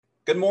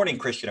Good morning,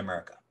 Christian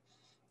America.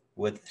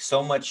 With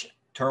so much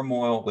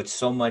turmoil, with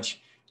so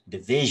much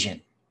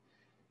division,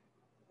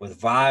 with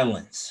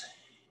violence,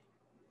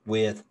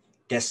 with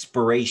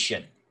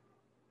desperation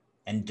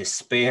and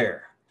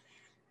despair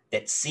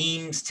that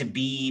seems to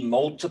be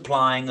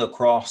multiplying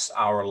across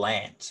our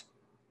land.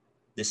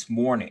 This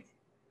morning,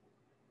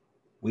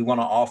 we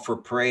want to offer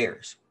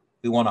prayers.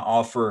 We want to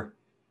offer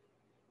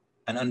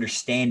an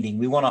understanding.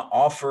 We want to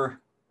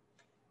offer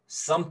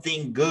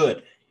something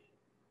good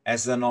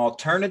as an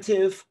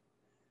alternative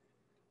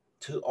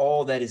to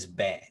all that is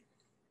bad.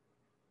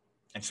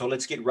 And so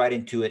let's get right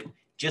into it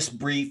just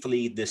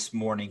briefly this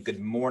morning.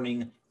 Good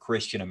morning,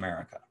 Christian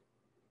America.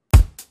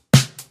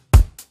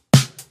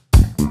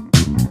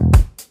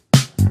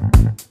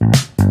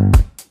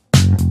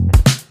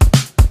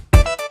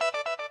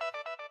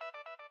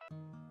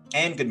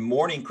 And good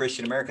morning,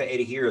 Christian America.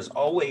 Eddie here, as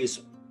always,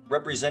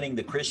 representing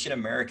the Christian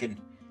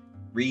American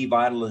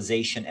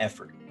revitalization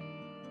effort.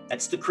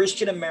 That's the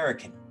Christian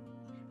American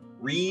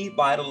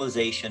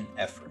revitalization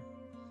effort,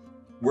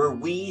 where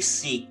we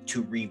seek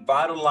to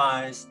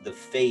revitalize the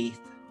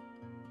faith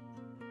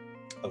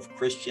of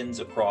Christians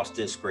across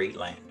this great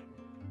land.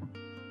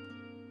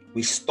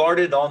 We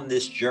started on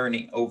this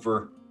journey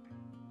over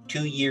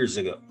 2 years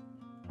ago,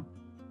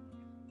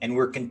 and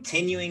we're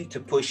continuing to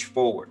push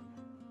forward.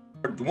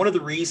 One of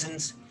the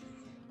reasons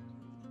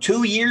over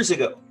 2 years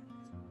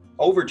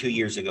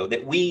ago,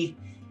 that we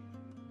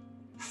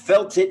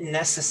felt it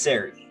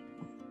necessary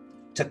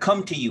to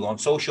come to you on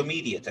social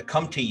media, to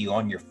come to you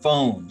on your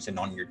phones and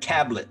on your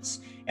tablets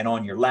and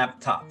on your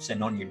laptops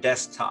and on your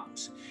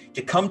desktops,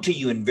 to come to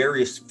you in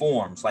various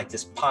forms like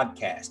this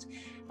podcast,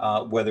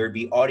 whether it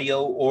be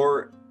audio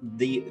or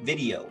the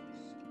video,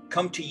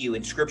 come to you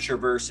in scripture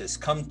verses,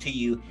 come to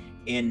you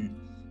in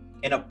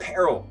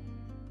apparel,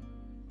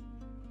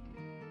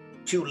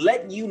 to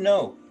let you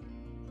know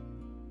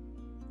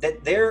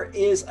that there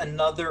is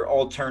another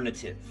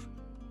alternative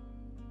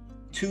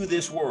to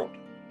this world.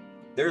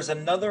 There's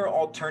another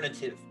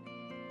alternative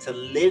to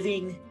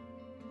living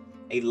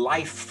a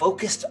life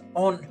focused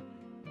on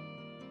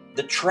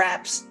the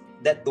traps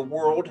that the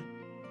world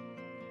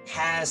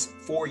has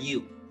for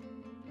you.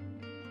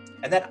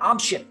 And that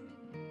option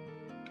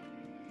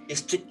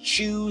is to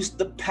choose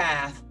the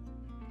path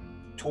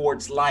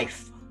towards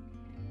life.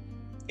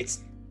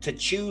 It's to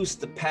choose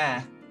the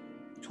path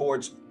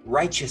towards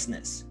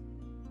righteousness.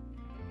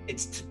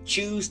 It's to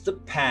choose the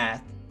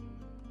path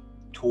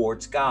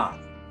towards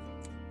God.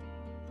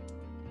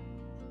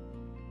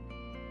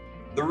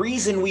 The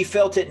reason we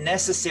felt it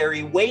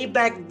necessary way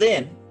back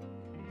then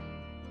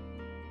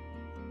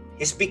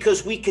is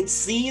because we could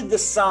see the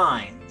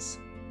signs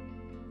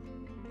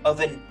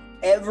of an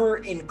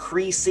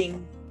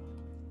ever-increasing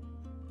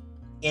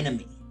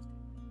enemy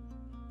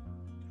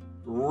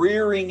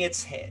rearing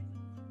its head,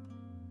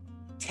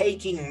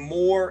 taking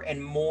more and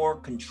more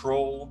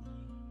control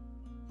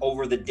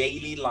over the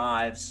daily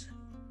lives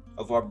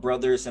of our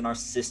brothers and our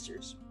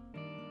sisters,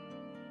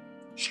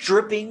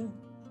 stripping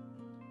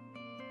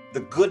the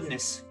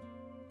goodness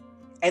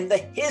and the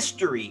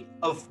history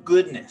of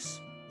goodness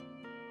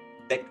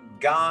that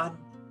God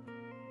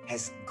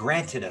has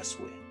granted us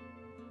with,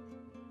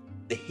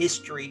 the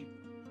history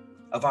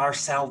of our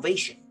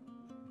salvation,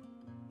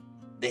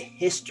 the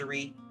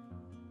history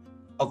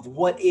of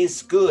what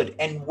is good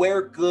and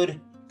where good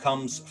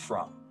comes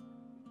from.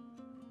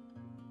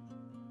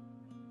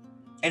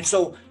 And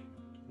so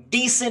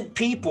decent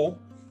people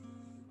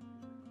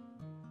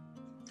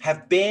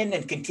have been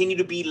and continue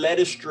to be led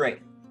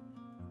astray.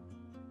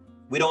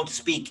 We don't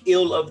speak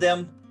ill of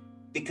them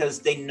because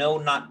they know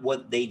not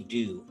what they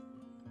do,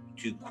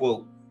 to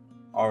quote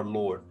our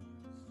Lord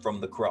from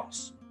the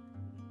cross.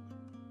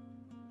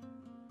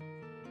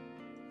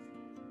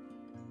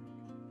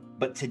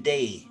 But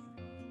today,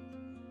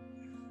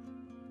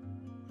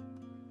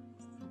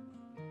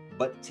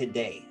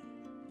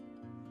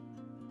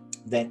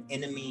 that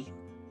enemy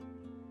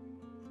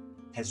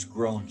has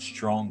grown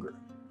stronger.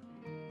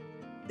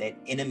 That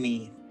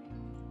enemy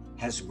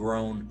has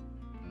grown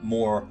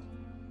more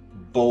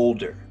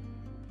bolder.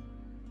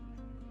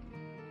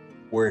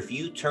 Where if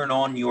you turn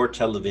on your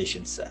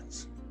television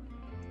sets,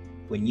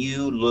 when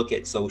you look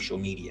at social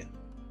media,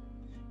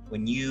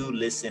 when you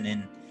listen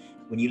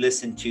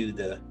to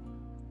the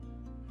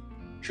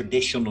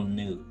traditional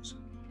news,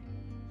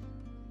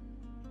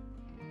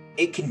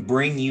 it can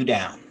bring you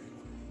down.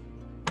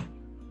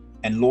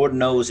 And Lord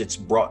knows it's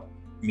brought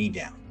me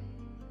down.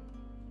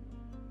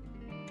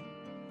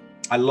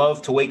 I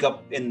love to wake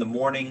up in the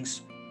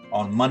mornings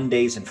on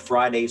Mondays and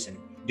Fridays and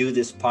do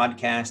this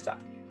podcast.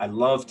 I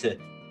love to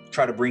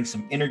try to bring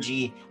some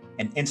energy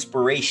and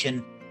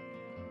inspiration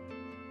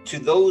to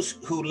those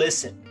who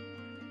listen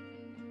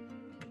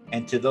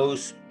and to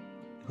those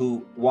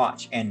who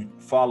watch and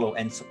follow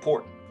and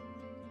support.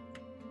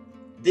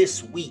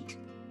 This week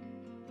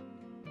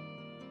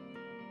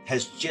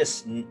has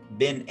just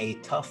been a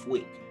tough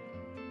week.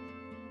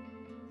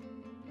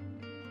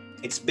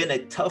 It's been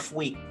a tough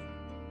week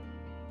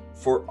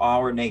for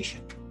our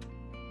nation.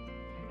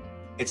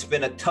 It's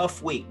been a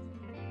tough week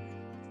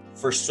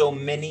for so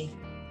many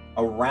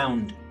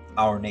around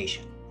our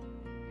nation.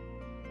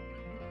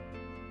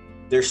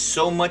 There's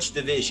so much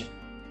division.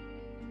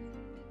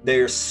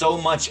 There's so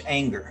much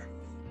anger.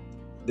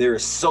 There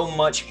is so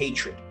much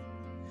hatred.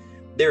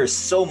 There is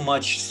so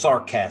much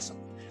sarcasm.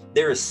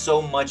 There is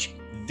so much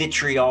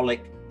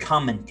vitriolic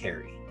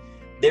commentary.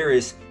 There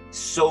is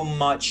so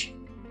much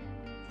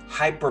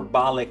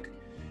hyperbolic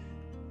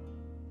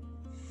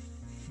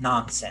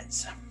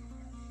nonsense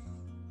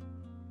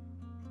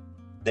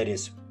that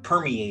is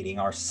permeating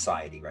our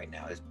society right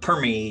now. It's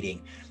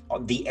permeating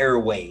the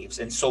airwaves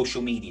and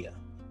social media.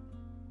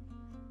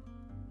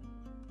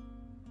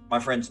 My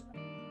friends,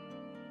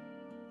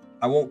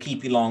 I won't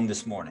keep you long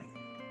this morning.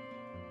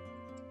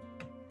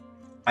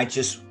 I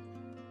just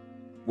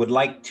would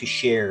like to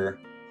share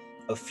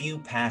a few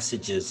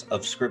passages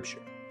of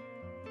Scripture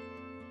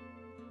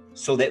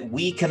so that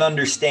we can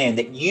understand,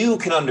 that you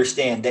can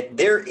understand that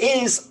there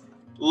is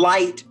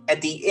light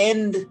at the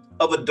end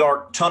of a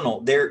dark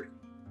tunnel. There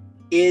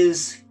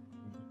is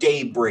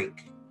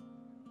daybreak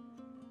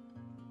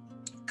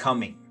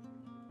coming,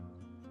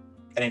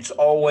 and it's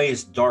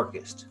always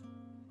darkest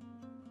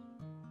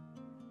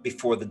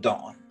before the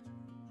dawn.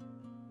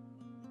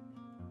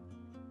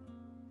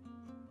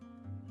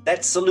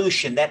 That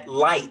solution, that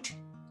light,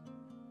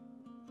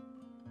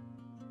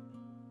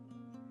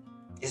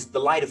 is the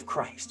light of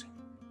Christ.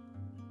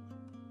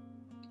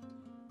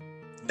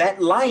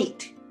 That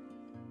light,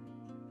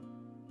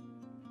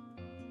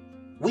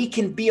 we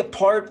can be a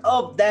part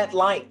of that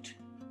light.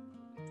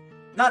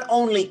 Not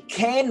only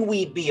can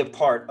we be a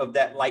part of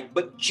that light,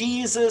 but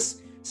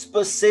Jesus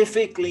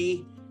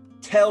specifically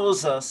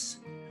tells us,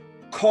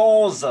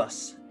 calls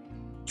us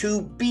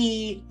to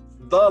be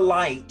the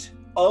light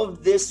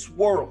of this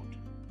world.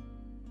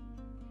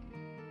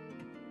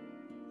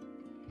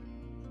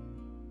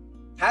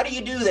 How do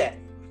you do that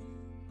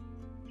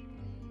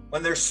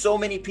when there's so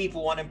many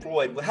people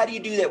unemployed? How do you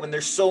do that when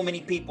there's so many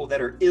people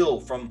that are ill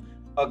from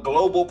a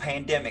global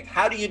pandemic?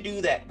 How do you do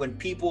that when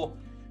people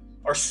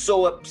are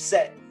so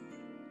upset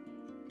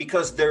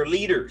because their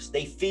leaders,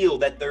 they feel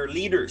that their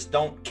leaders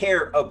don't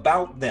care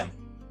about them?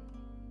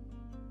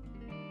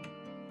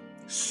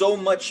 So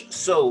much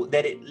so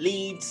that it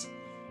leads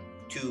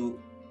to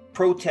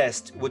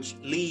protest, which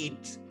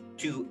leads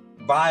to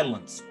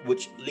violence,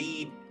 which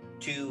lead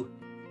to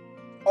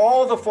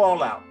all the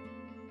fallout,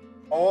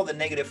 all the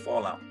negative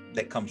fallout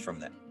that comes from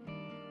that.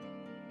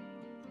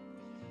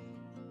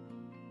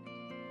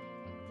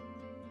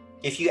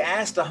 If you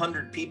asked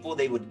 100 people,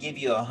 they would give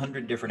you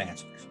 100 different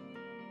answers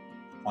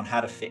on how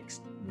to fix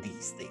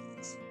these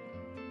things.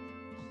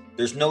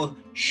 There's no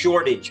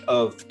shortage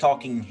of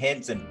talking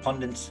heads and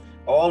pundits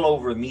all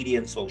over media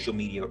and social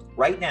media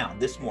right now,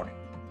 this morning,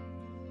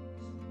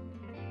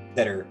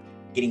 that are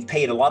getting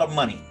paid a lot of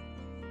money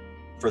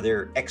for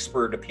their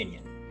expert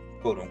opinion,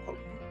 quote unquote.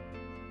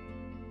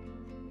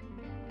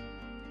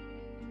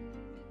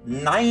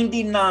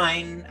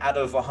 99 out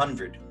of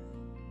 100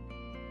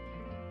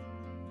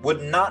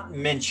 would not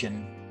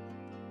mention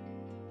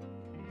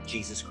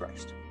Jesus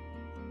Christ.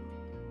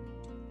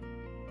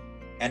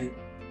 And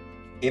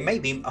it may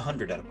be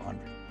 100 out of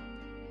 100.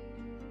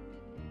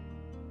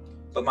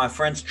 But my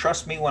friends,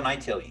 trust me when I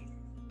tell you,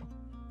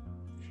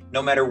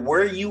 no matter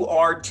where you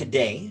are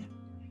today,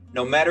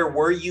 no matter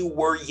where you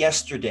were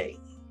yesterday,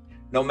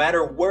 no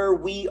matter where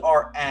we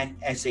are at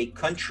as a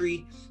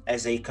country,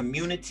 as a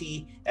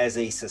community, as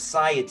a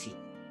society,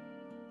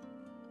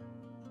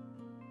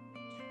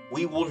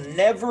 we will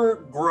never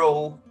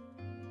grow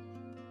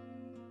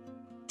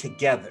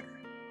together.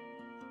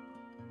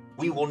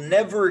 We will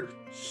never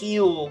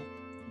heal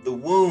the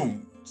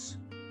wounds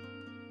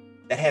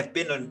that have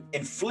been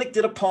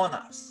inflicted upon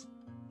us.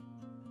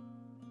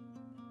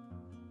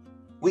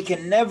 We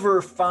can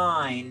never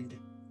find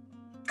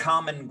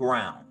common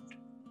ground.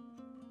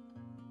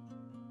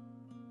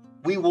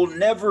 We will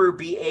never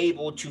be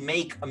able to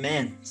make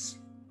amends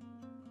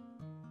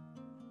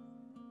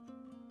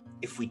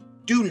if we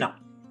do not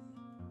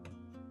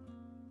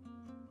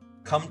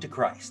come to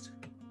Christ.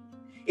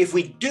 If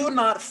we do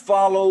not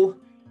follow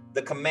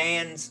the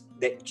commands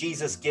that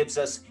Jesus gives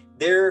us,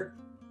 there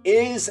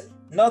is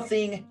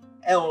nothing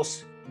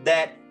else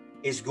that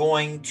is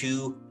going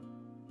to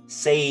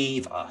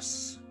save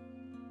us.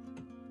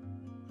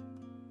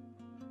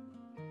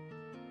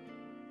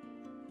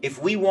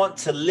 If we want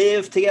to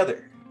live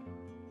together,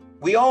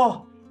 we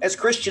all, as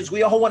Christians,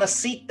 we all want to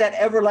seek that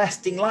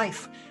everlasting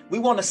life. We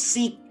want to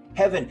seek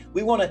heaven.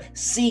 We want to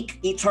seek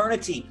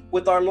eternity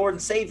with our Lord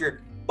and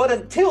Savior. But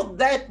until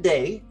that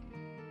day,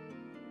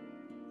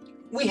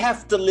 we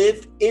have to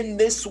live in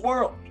this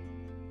world.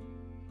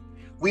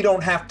 We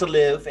don't have to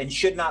live and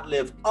should not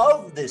live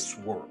of this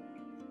world,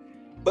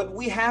 but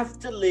we have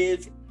to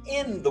live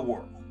in the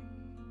world.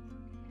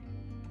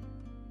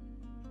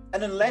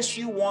 And unless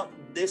you want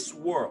this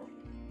world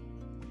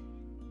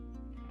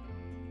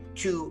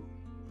to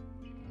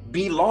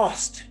be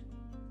lost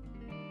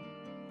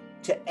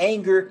to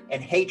anger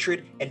and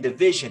hatred and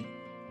division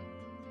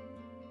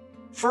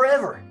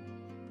forever,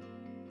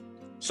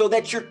 so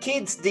that your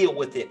kids deal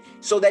with it,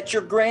 so that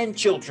your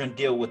grandchildren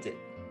deal with it,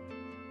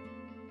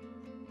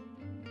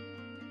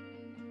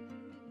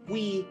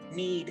 we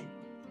need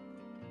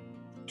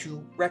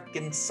to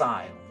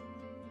reconcile.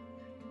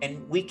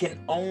 And we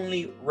can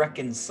only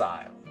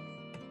reconcile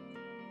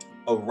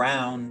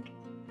around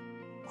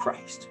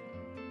Christ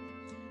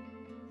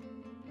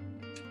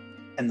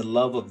and the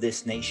love of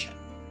this nation.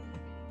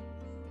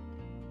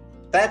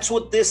 That's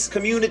what this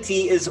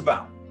community is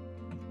about.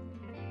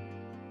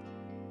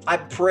 I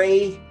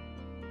pray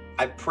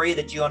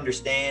that you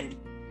understand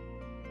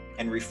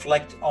and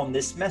reflect on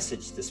this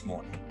message this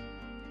morning.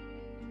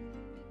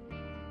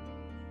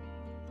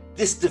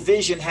 This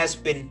division has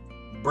been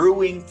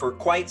brewing for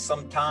quite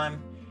some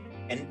time,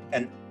 and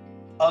an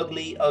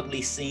ugly,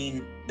 ugly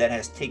scene that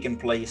has taken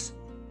place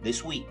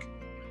this week.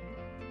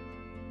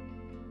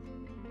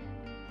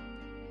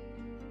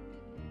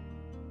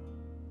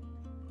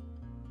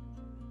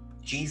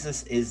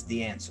 Jesus is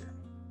the answer.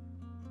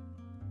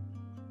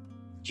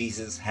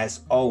 Jesus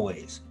has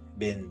always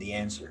been the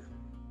answer.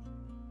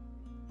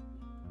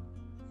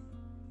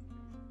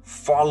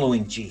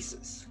 Following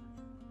Jesus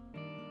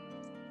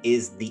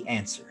is the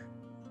answer.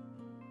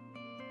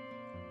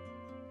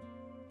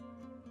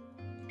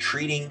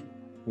 Treating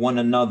one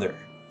another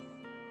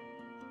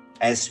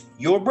as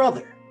your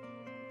brother,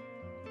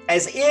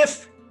 as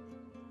if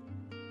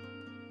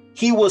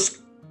he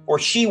was or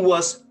she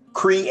was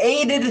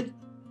created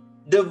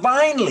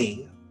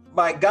divinely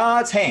by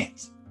God's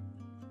hands,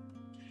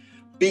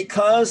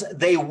 because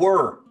they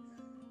were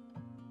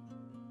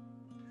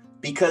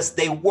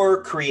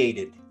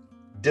created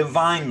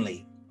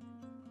divinely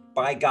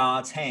by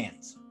God's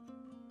hands.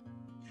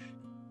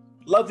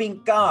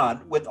 Loving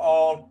God with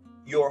all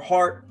your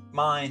heart,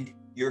 mind,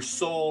 your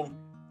soul,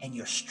 and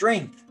your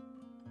strength.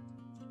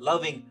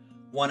 Loving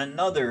one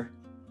another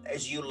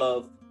as you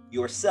love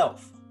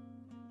yourself.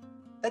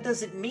 That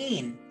doesn't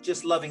mean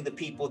just loving the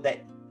people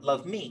that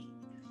love me.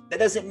 That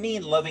doesn't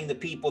mean loving the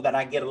people that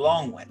I get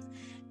along with.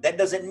 That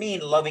doesn't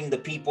mean loving the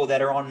people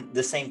that are on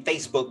the same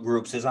Facebook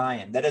groups as I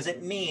am. That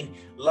doesn't mean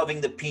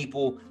loving the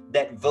people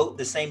that vote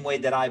the same way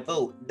that I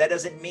vote. That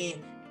doesn't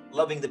mean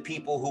loving the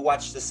people who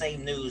watch the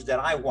same news that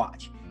I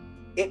watch.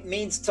 It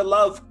means to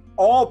love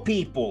all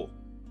people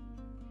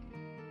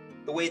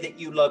the way that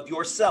you love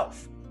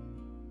yourself.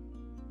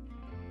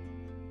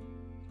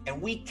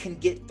 And we can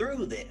get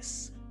through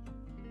this.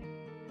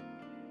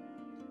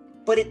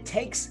 But it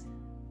takes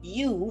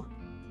you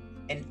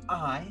and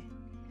I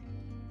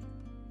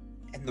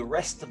and the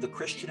rest of the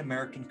Christian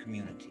American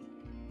community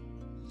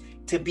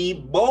to be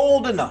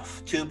bold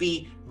enough, to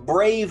be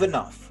brave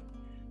enough,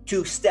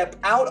 to step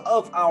out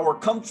of our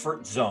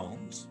comfort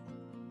zones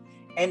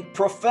and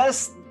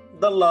profess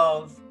the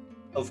love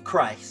of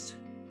Christ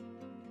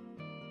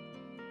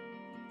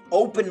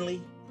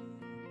openly,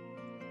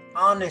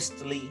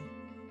 honestly,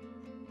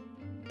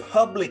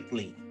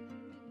 publicly,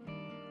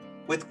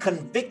 with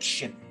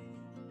conviction,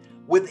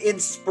 with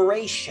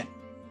inspiration,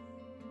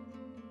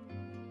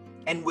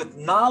 and with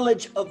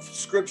knowledge of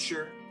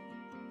Scripture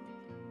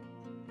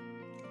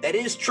that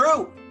is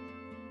true.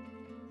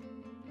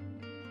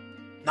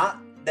 Not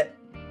that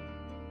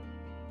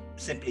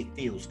simply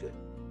feels good,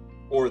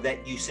 or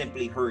that you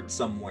simply heard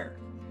somewhere,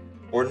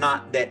 or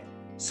not that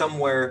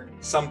somewhere,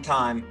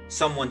 sometime,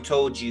 someone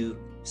told you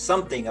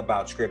something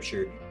about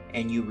Scripture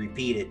and you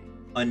repeat it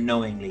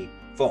unknowingly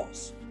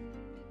false.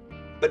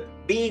 But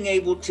being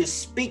able to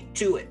speak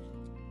to it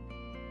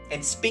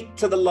and speak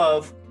to the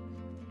love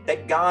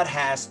that God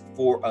has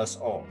for us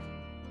all.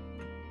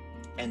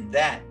 And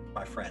that,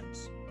 my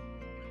friends,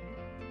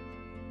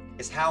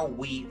 is how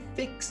we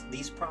fix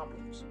these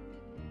problems.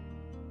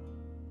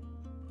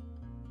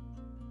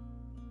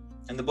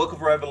 In the book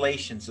of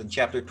Revelations, in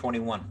chapter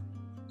 21,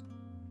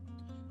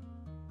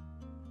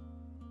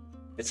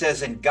 it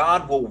says, "And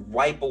God will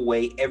wipe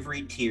away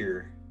every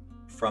tear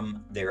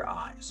from their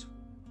eyes.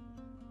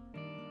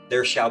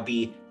 There shall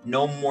be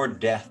no more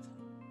death,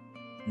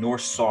 nor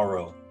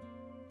sorrow,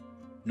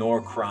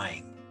 nor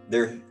crying.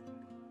 There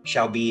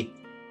shall be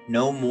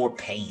no more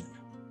pain,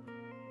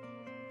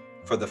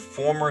 for the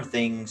former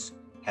things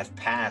have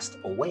passed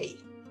away."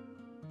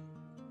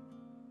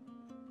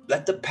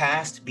 Let the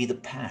past be the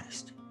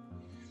past.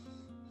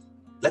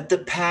 Let the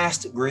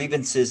past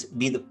grievances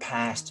be the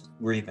past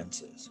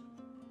grievances.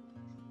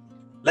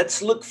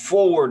 Let's look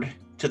forward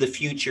to the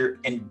future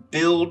and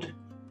build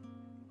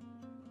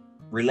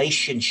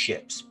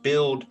relationships,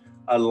 build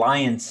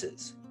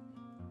alliances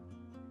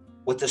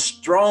with a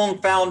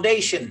strong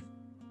foundation.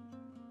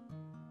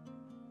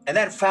 And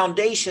that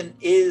foundation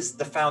is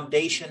the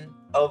foundation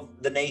of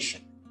the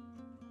nation,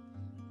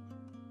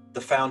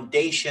 the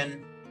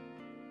foundation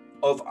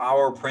of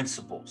our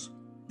principles,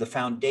 the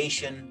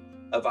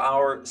foundation of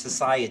our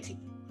society,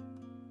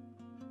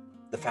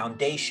 the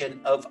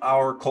foundation of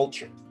our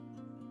culture.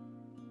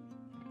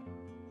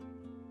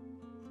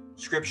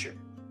 Scripture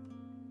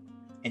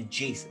and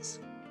Jesus,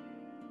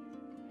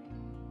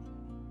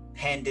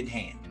 hand in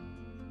hand.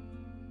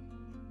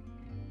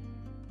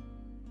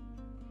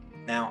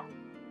 Now,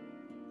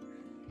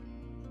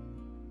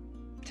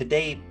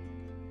 today,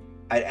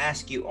 I'd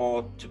ask you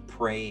all to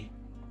pray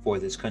for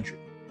this country.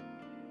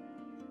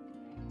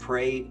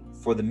 Pray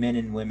for the men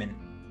and women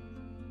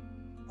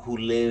who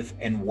live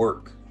and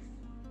work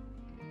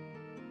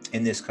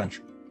in this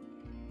country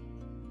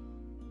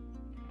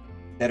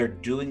that are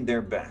doing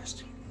their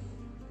best,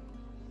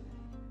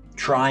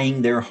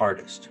 trying their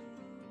hardest,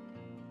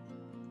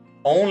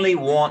 only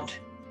want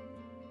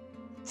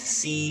to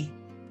see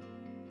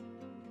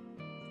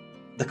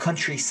the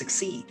country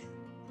succeed,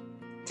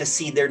 to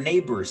see their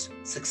neighbors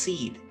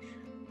succeed,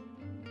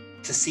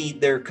 to see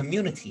their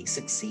community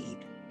succeed.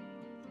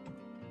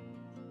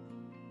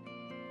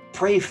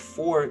 Pray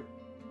for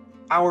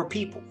our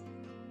people.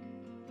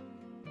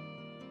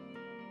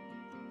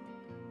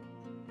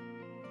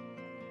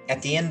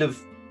 At the end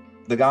of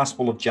the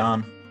Gospel of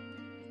John,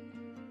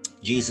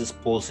 Jesus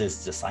pulls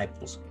his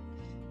disciples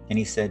and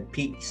he said,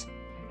 "Peace,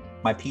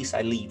 my peace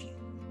I leave you,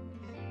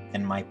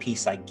 and my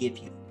peace I give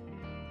you.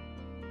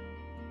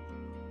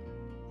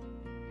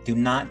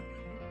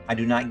 I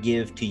do not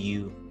give to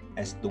you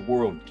as the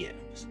world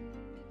gives.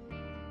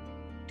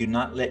 Do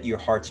not let your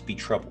hearts be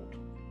troubled,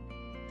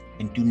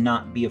 and do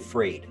not be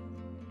afraid."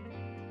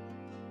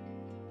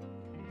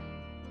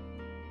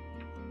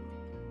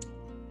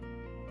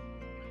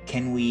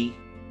 Can we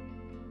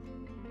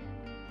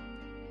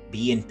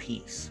be in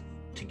peace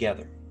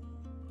together?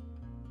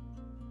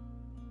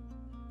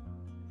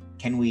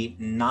 Can we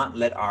not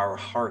let our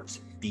hearts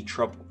be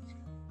troubled?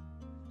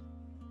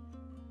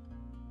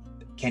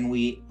 Can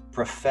we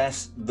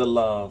profess the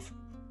love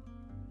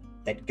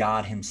that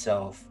God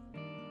Himself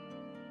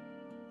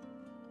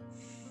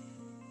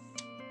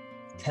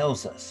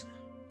tells us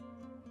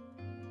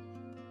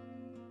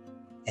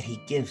that He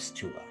gives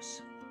to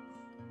us?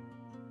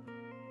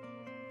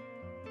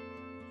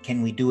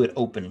 Can we do it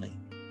openly?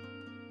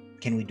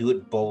 Can we do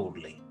it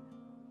boldly?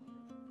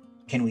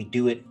 Can we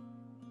do it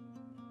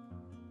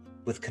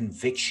with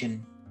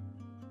conviction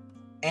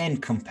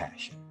and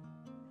compassion?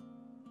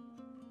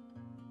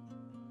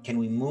 Can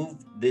we move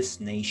this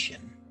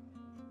nation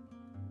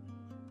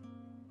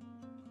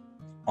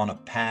on a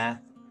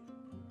path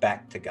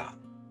back to God?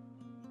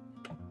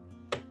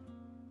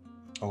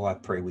 Oh, I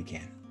pray we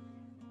can.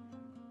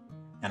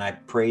 And I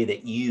pray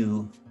that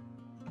you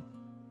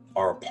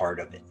are a part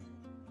of it.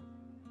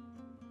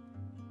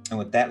 And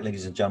with that,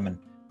 ladies and gentlemen,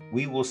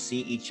 we will see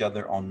each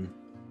other on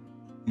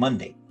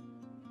Monday,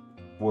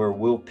 where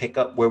we'll pick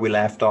up where we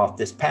left off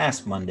this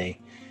past Monday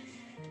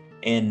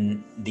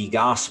in the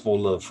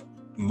Gospel of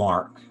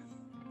Mark.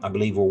 I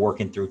believe we're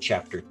working through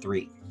chapter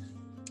 3.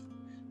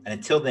 And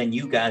until then,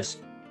 you guys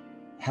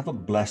have a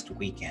blessed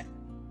weekend.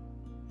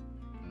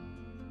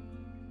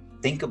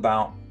 Think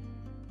about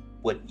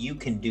what you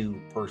can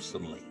do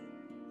personally,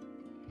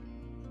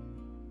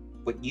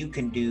 what you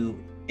can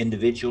do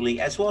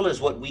individually, as well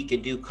as what we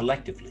can do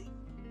collectively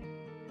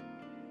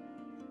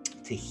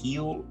to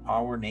heal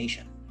our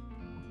nation.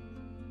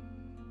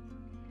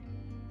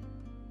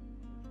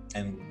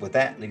 And with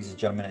that, ladies and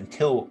gentlemen,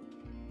 until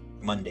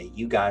Monday,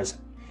 you guys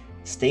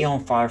stay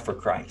on fire for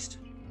Christ.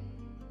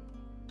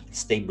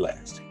 Stay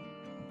blessed.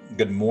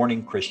 Good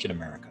morning, Christian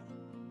America.